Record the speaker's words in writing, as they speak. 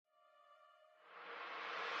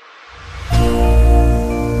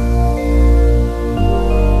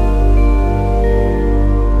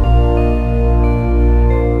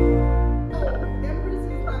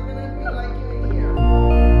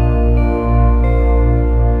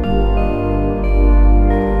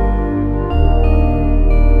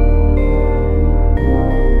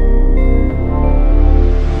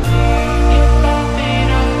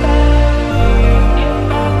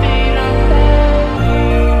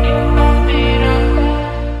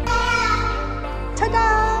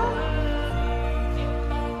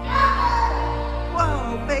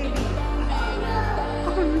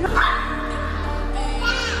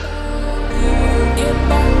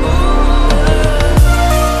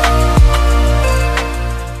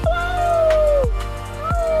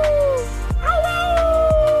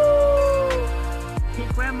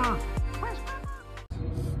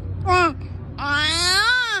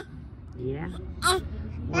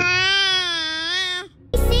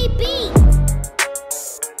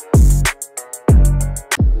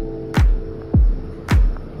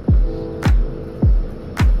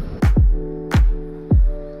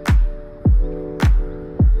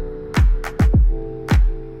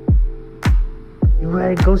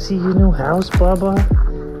excited to go see your new house, Bubba?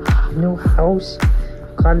 Your new house?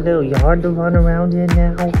 Got a little yard to run around in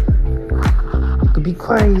now. It could be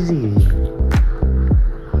crazy.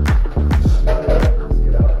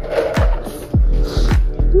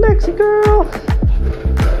 Lexi girl!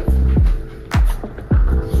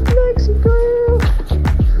 Lexi girl!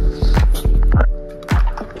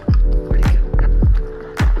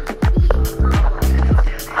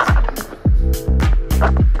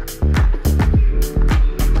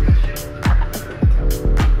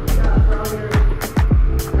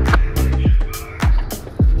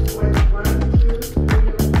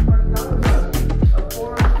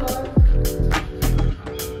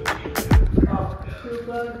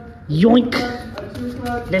 Yoink!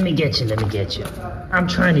 Let me get you, let me get you. I'm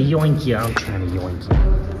trying to yoink you, I'm trying to yoink you.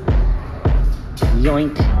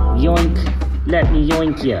 Yoink, yoink, let me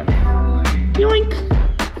yoink you. Yoink!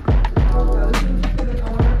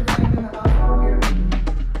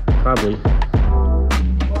 Probably.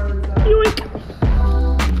 Yoink!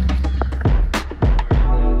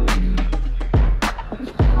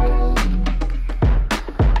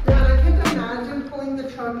 Dad, I can imagine pulling the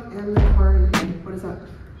truck and the car in. What is that?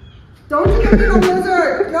 Don't you get the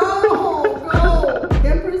lizard! No! No!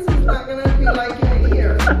 Empress is not gonna be liking it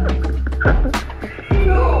here.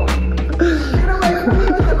 No! Get away from me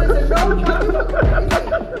with the lizard! No!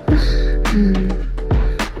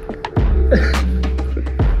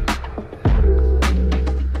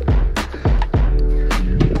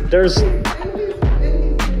 There's...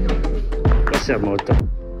 What's up, Moto?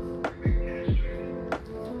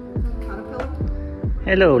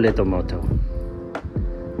 Hello, little Moto.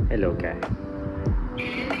 Hello, guy.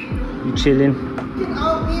 You chilling? Get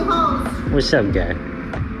out me house! What's up, guy?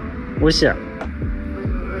 What's up?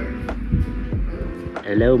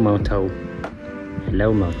 Hello, Moto.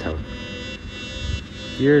 Hello, Moto.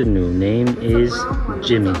 Your new name is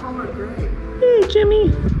Jimmy. Hey,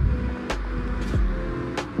 Jimmy.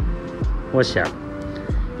 What's up?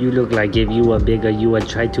 You look like if you were bigger, you would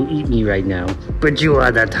try to eat me right now. But you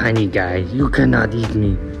are that tiny guy. You cannot eat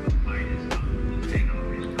me.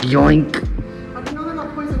 Yoink! How do you know they're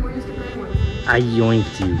not poison? We're used to growing ones. I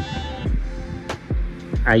yoinked you.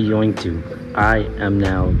 I yoinked you. I am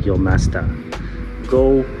now your master.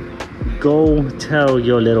 Go tell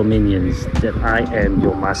your little minions that I am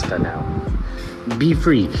your master now. Be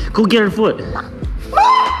free. Go get her foot.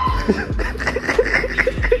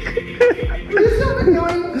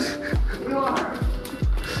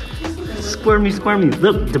 Squirmy, squirmy.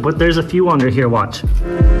 Look, but there's a few under here. Watch.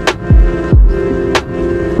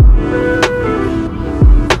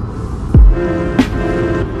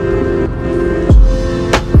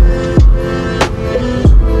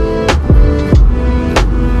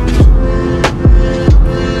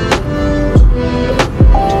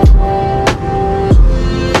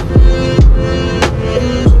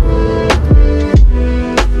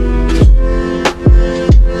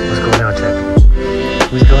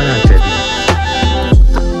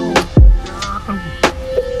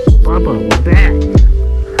 Bubba, we're back.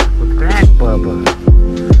 We're back, Bubba.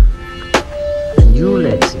 And you,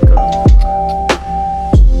 Lexi, go.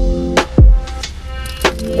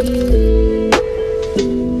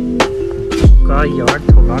 Got a yard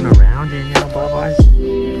to run around in now, Bubbas?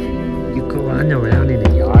 You can run around in the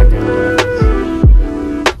yard now, Bubbas.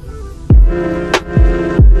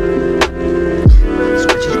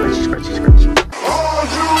 Scratchy, scratchy, scratchy, scratchy.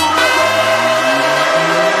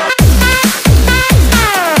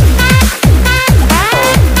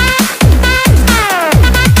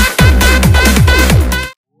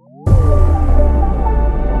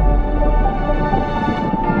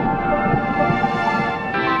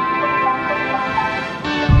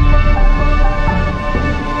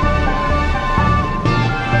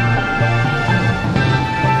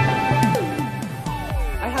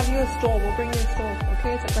 We'll bring you a stool,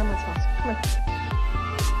 okay? It's at Grandma's house. Come on.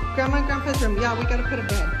 Grandma and Grandpa's room. Yeah, we gotta put a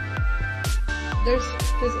bed. There's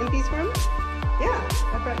Impy's room? Yeah,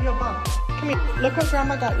 I brought you a ball. Come here. Look what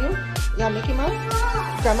Grandma got you. Yeah, Mickey Mouse.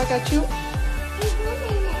 Grandma got you.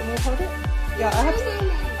 Can you hold it? Yeah,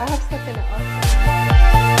 I have stuff in it.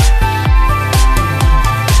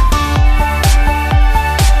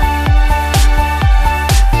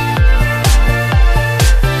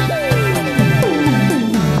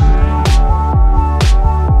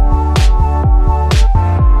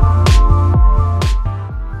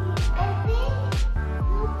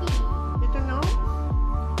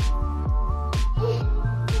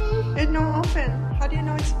 It's no open. How do you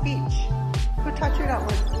know it's beach? Who taught you that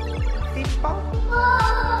one? Beach ball?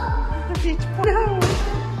 The beach ball. No.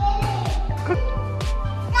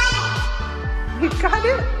 You got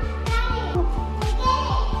it?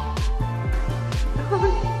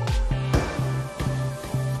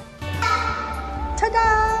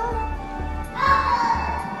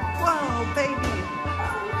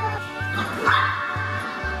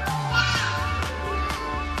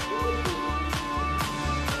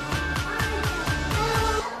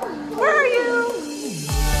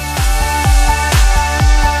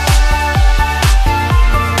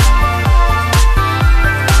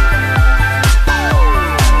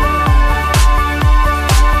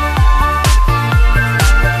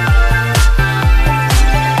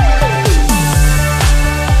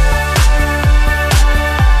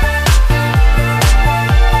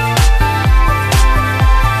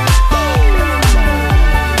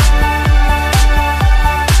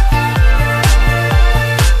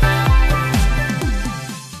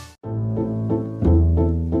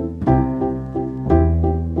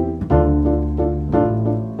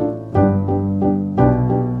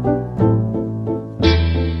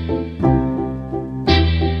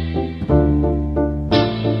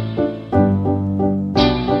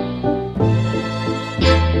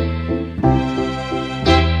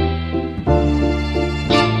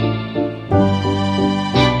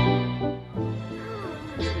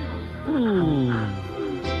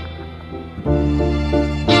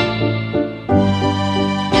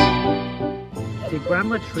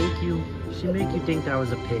 Grandma trick you? She make you think that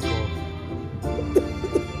was a pickle.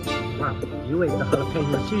 Wow, you ate the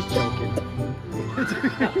jalapeno. She's joking.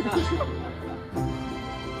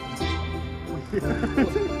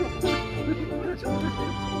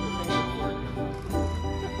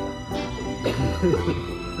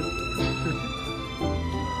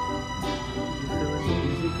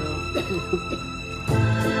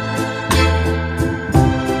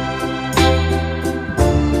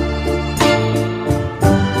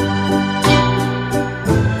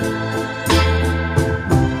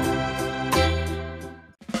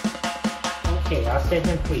 Okay, I'll set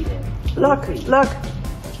him free then. Look, look.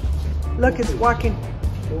 Look, it's walking.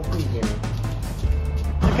 Go free, Jimmy.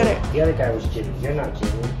 Look at it. The other guy was Jimmy. You're not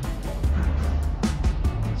Jimmy.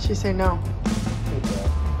 She said no. Okay.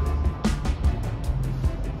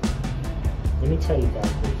 Let me tell you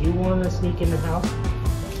guys, if you want to sneak in the house,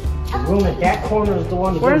 the room at that corner is the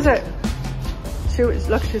one to Where go is it? She was,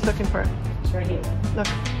 look, she's looking for it. It's right here. Look.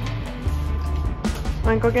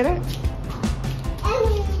 Want to go get it?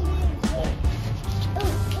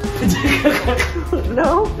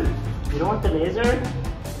 No? You don't want the lizard?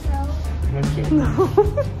 No. Okay. No.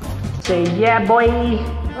 Say yeah, boy.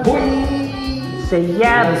 Boy. Say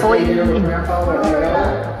yeah, boy.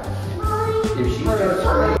 If she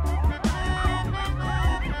starts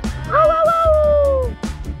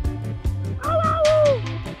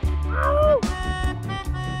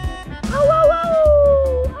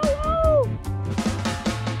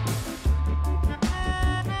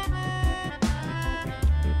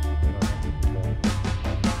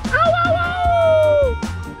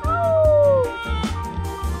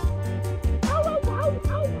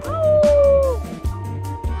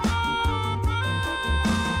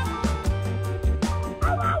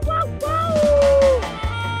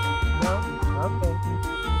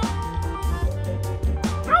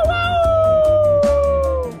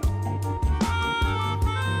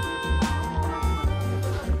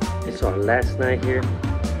It's our last night here.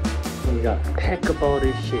 We got to pack up all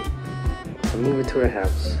this shit and move it to our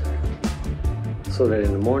house. So that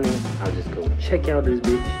in the morning, I'll just go check out this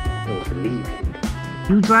bitch and we can leave it.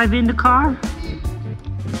 You drive in the car?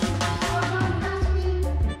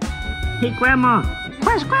 Hey, Grandma.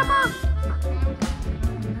 Where's Grandma?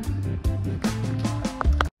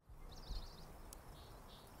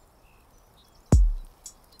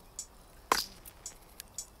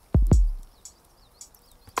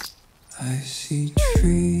 I see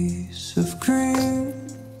trees of green,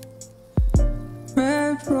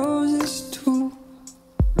 red roses too.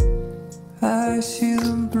 I see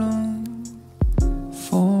them bloom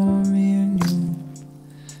for me and you.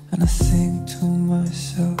 And I think to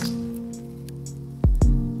myself,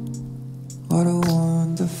 what a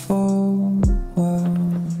wonderful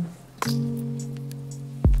world.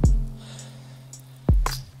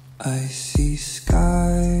 I see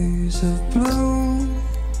skies of blue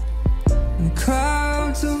and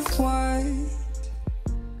clouds of white.